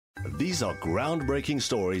These are groundbreaking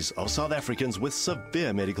stories of South Africans with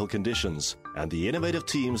severe medical conditions and the innovative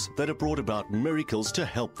teams that have brought about miracles to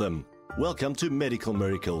help them. Welcome to Medical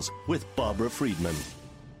Miracles with Barbara Friedman.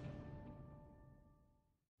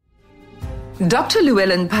 Dr.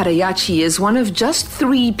 Llewellyn Parayachi is one of just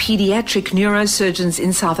 3 pediatric neurosurgeons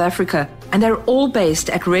in South Africa, and they're all based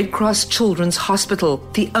at Red Cross Children's Hospital,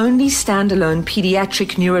 the only standalone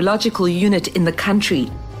pediatric neurological unit in the country.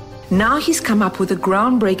 Now he's come up with a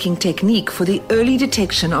groundbreaking technique for the early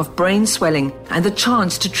detection of brain swelling and the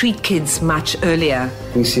chance to treat kids much earlier.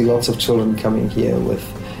 We see lots of children coming here with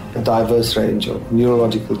a diverse range of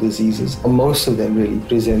neurological diseases. Most of them really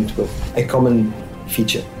present with a common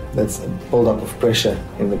feature. That's a buildup of pressure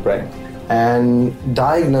in the brain. And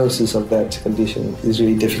diagnosis of that condition is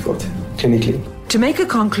really difficult clinically. To make a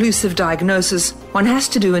conclusive diagnosis, one has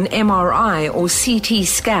to do an MRI or CT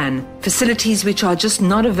scan, facilities which are just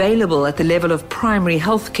not available at the level of primary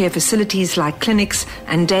healthcare facilities like clinics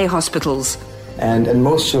and day hospitals. And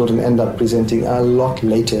most children end up presenting a lot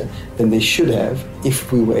later than they should have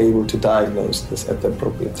if we were able to diagnose this at the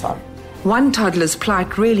appropriate time. One toddler's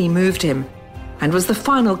plight really moved him and was the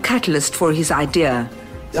final catalyst for his idea.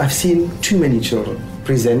 I've seen too many children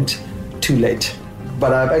present too late,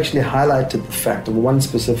 but I've actually highlighted the fact of one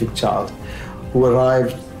specific child who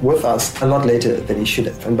arrived with us a lot later than he should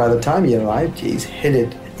have. And by the time he arrived, his head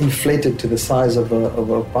had inflated to the size of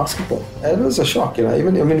a basketball. And it was a shock,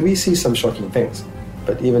 we see some shocking things,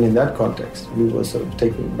 but even in that context, we were sort of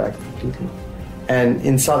taken back completely. And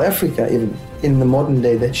in South Africa, even in the modern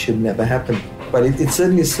day, that should never happen. But it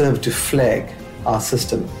certainly served to flag our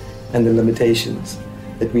system and the limitations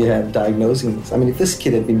that we have diagnosing this. If this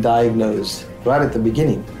kid had been diagnosed right at the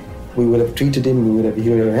beginning, we would have treated him, he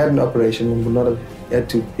would have had an operation and would not have had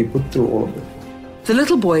to be put through all of it. The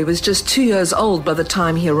little boy was just 2 years old by the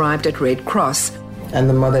time he arrived at Red Cross. And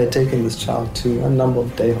the mother had taken this child to a number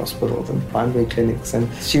of day hospitals and primary clinics, and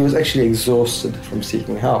she was actually exhausted from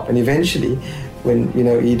seeking help. And eventually, when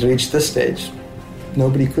he'd reached this stage,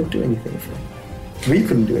 nobody could do anything for him. We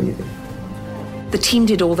couldn't do anything. The team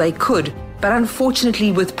did all they could, but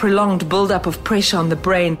unfortunately with prolonged build-up of pressure on the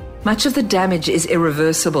brain, much of the damage is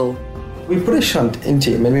irreversible. We put a shunt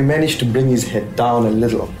into him and we managed to bring his head down a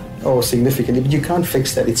little, or significantly, but you can't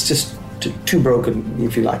fix that. It's just too broken,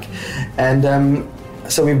 if you like. And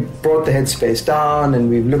so we brought the headspace down and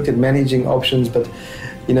we've looked at managing options, but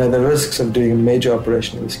the risks of doing a major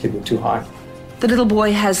operation on this kid were too high. The little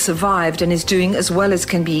boy has survived and is doing as well as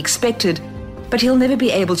can be expected, but he'll never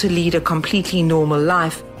be able to lead a completely normal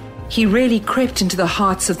life. He really crept into the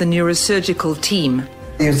hearts of the neurosurgical team.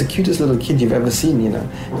 He was the cutest little kid you've ever seen,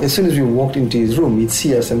 As soon as we walked into his room, he'd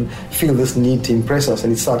see us and feel this need to impress us,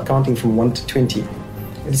 and he'd start counting from 1 to 20.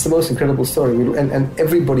 It's the most incredible story, and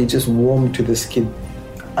everybody just warmed to this kid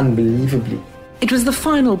unbelievably. It was the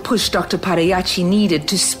final push Dr. Parayachi needed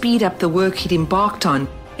to speed up the work he'd embarked on,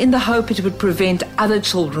 in the hope it would prevent other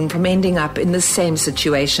children from ending up in the same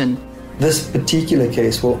situation. This particular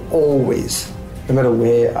case will always, no matter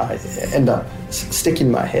where I end up, stick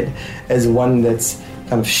in my head as one that's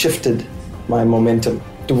kind of shifted my momentum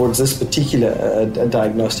towards this particular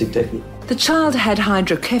diagnostic technique. The child had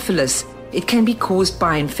hydrocephalus. It can be caused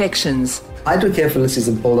by infections. Hydrocephalus is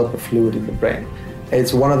a buildup of fluid in the brain.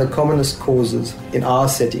 It's one of the commonest causes in our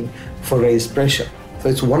setting for raised pressure. So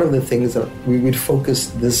it's one of the things that we would focus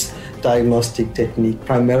this diagnostic technique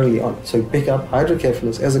primarily on. So we pick up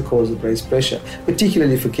hydrocephalus as a cause of raised pressure,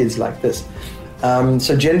 particularly for kids like this.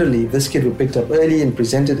 So generally, if this kid were picked up early and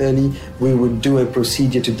presented early, we would do a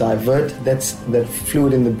procedure to divert that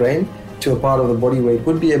fluid in the brain to a part of the body where it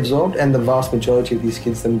would be absorbed, and the vast majority of these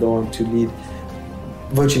kids then go on to lead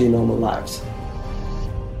virtually normal lives.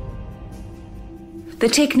 The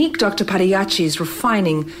technique Dr. Parayachi is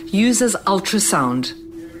refining uses ultrasound.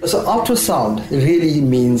 So ultrasound really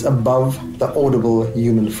means above the audible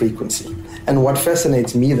human frequency. And what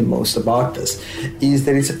fascinates me the most about this is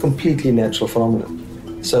that it's a completely natural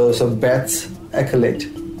phenomenon. So bats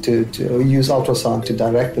echolate to use ultrasound to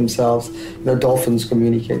direct themselves. Dolphins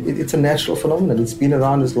communicate. It's a natural phenomenon. It's been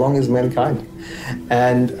around as long as mankind.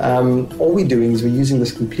 And all we're doing is we're using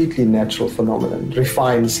this completely natural phenomenon,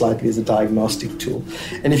 refined slightly as a diagnostic tool.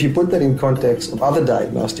 And if you put that in context of other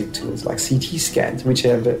diagnostic tools like CT scans, which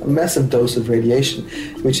have a massive dose of radiation,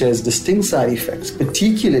 which has distinct side effects,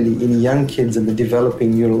 particularly in young kids in the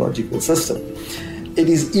developing neurological system, it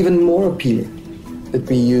is even more appealing that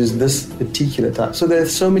we use this particular type. So there are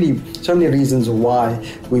so many reasons why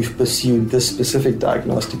we've pursued this specific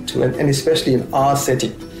diagnostic tool, and especially in our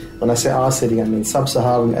setting. When I say our setting, I mean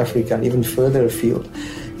sub-Saharan Africa and even further afield.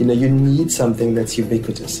 You need something that's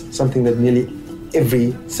ubiquitous, something that nearly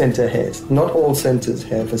every center has. Not all centers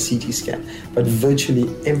have a CT scan, but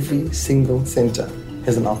virtually every single center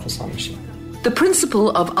has an ultrasound machine. The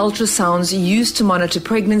principle of ultrasounds used to monitor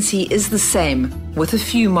pregnancy is the same, with a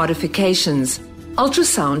few modifications.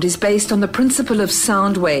 Ultrasound is based on the principle of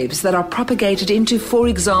sound waves that are propagated into, for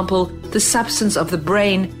example, the substance of the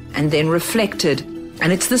brain and then reflected.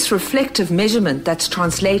 And it's this reflective measurement that's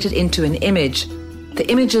translated into an image. The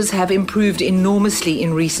images have improved enormously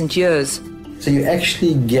in recent years. So you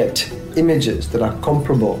actually get images that are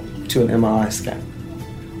comparable to an MRI scan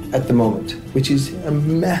at the moment, which is a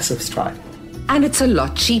massive stride. And it's a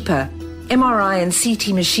lot cheaper. MRI and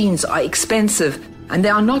CT machines are expensive, and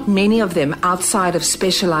there are not many of them outside of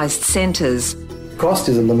specialized centers. Cost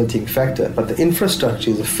is a limiting factor, but the infrastructure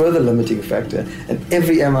is a further limiting factor, and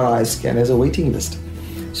every MRI scan has a waiting list.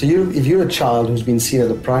 So if you're a child who's been seen at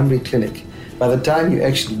a primary clinic, by the time you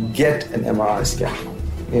actually get an MRI scan,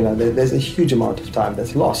 there's a huge amount of time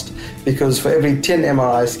that's lost, because for every 10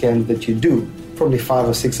 MRI scans that you do, probably 5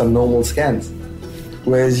 or 6 are normal scans.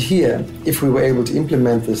 Whereas here, if we were able to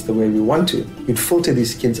implement this the way we want to, you'd filter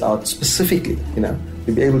these kids out specifically,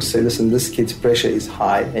 You'd be able to say, listen, this kid's pressure is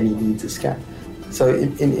high and he needs a scan. So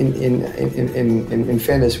in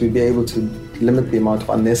fairness, we'd be able to limit the amount of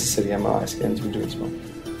unnecessary MRI scans we do as well.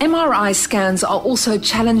 MRI scans are also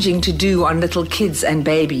challenging to do on little kids and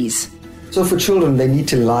babies. So for children, they need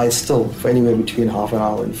to lie still for anywhere between half an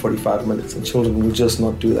hour and 45 minutes, and children will just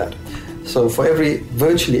not do that. So for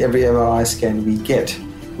virtually every MRI scan we get,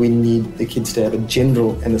 we need the kids to have a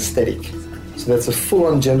general anesthetic. So that's a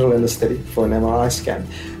full-on general anesthetic for an MRI scan,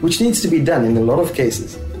 which needs to be done in a lot of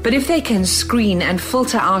cases. But if they can screen and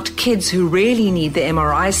filter out kids who really need the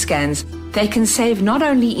MRI scans, they can save not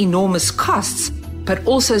only enormous costs, but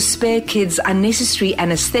also spare kids unnecessary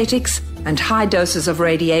anesthetics and high doses of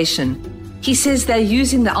radiation. He says they're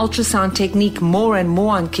using the ultrasound technique more and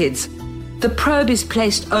more on kids. The probe is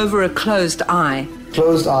placed over a closed eye.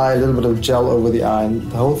 Closed eye, a little bit of gel over the eye, and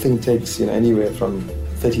the whole thing takes anywhere from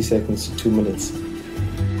 30 seconds to 2 minutes.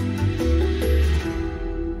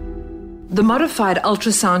 The modified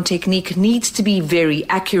ultrasound technique needs to be very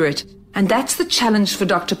accurate, and that's the challenge for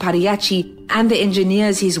Dr. Pariachi and the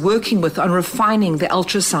engineers he's working with on refining the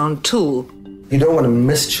ultrasound tool. You don't want to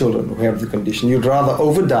miss children who have the condition. You'd rather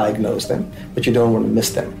overdiagnose them, but you don't want to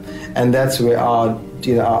miss them. And that's where our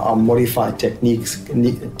modified technique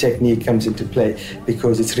comes into play,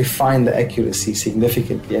 because it's refined the accuracy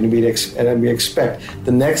significantly, and we expect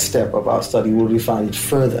the next step of our study will refine it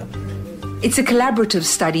further. It's a collaborative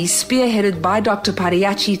study spearheaded by Dr.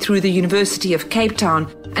 Pariachi through the University of Cape Town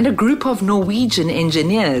and a group of Norwegian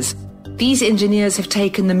engineers. These engineers have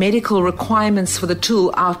taken the medical requirements for the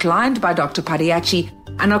tool outlined by Dr. Pariachi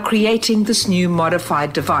and are creating this new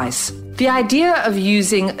modified device. The idea of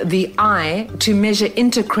using the eye to measure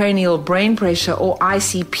intracranial brain pressure, or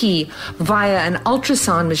ICP, via an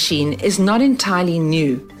ultrasound machine is not entirely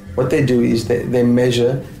new. What they do is they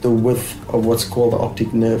measure the width of what's called the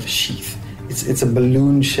optic nerve sheath. It's a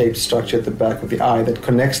balloon-shaped structure at the back of the eye that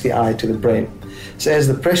connects the eye to the brain. So as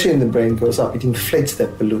the pressure in the brain goes up, it inflates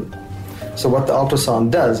that balloon. So what the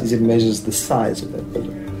ultrasound does is it measures the size of that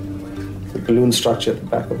balloon, the balloon structure at the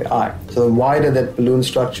back of the eye. So the wider that balloon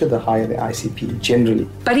structure, the higher the ICP generally.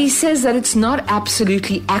 But he says that it's not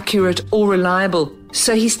absolutely accurate or reliable,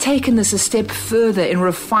 so he's taken this a step further in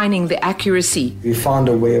refining the accuracy. We found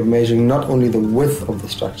a way of measuring not only the width of the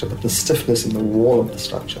structure, but the stiffness in the wall of the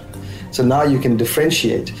structure. So now you can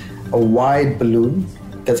differentiate a wide balloon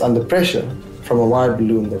that's under pressure from a wide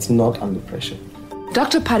balloon that's not under pressure.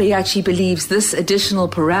 Dr. Pariachi believes this additional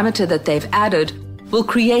parameter that they've added will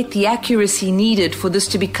create the accuracy needed for this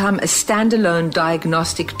to become a standalone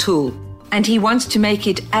diagnostic tool. And he wants to make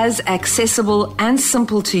it as accessible and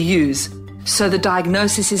simple to use, so the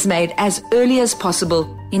diagnosis is made as early as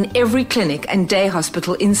possible in every clinic and day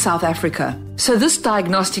hospital in South Africa. So this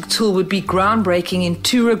diagnostic tool would be groundbreaking in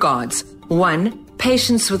 2 regards. 1,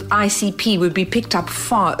 patients with ICP would be picked up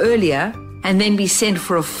far earlier and then be sent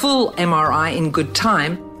for a full MRI in good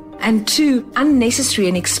time. And 2, unnecessary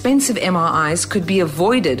and expensive MRIs could be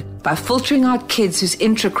avoided by filtering out kids whose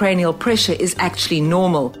intracranial pressure is actually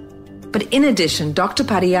normal. But in addition, Dr.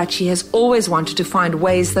 Pariachi has always wanted to find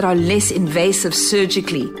ways that are less invasive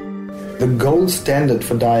surgically. The gold standard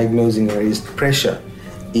for diagnosing raised pressure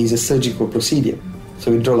is a surgical procedure.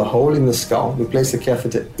 So we drill a hole in the skull, we place the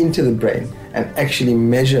catheter into the brain and actually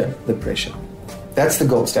measure the pressure. That's the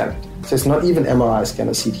gold standard. So it's not even MRI scan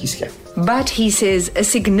or CT scan. But he says a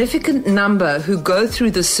significant number who go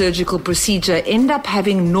through the surgical procedure end up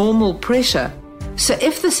having normal pressure. So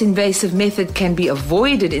if this invasive method can be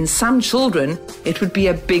avoided in some children, it would be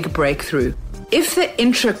a big breakthrough. If the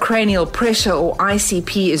intracranial pressure or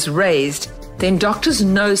ICP is raised, then doctors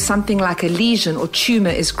know something like a lesion or tumor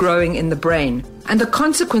is growing in the brain, and the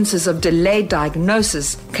consequences of delayed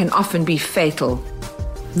diagnosis can often be fatal.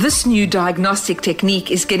 This new diagnostic technique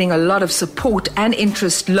is getting a lot of support and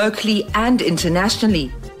interest locally and internationally.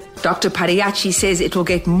 Dr. Parayachi says it will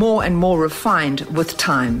get more and more refined with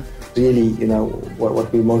time. Really,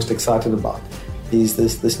 what we're most excited about is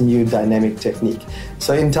this new dynamic technique.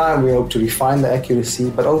 So in time, we hope to refine the accuracy,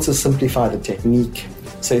 but also simplify the technique.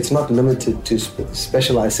 So it's not limited to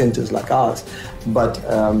specialized centers like ours, but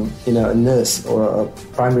a nurse or a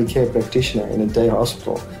primary care practitioner in a day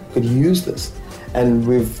hospital could use this. And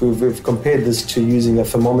we've compared this to using a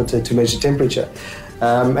thermometer to measure temperature.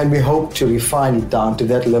 And we hope to refine it down to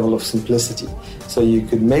that level of simplicity. So you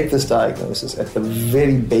could make this diagnosis at the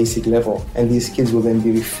very basic level, and these kids will then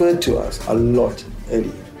be referred to us a lot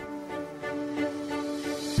earlier.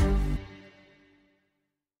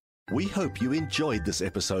 We hope you enjoyed this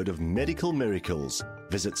episode of Medical Miracles.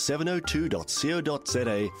 Visit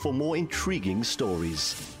 702.co.za for more intriguing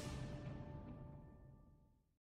stories.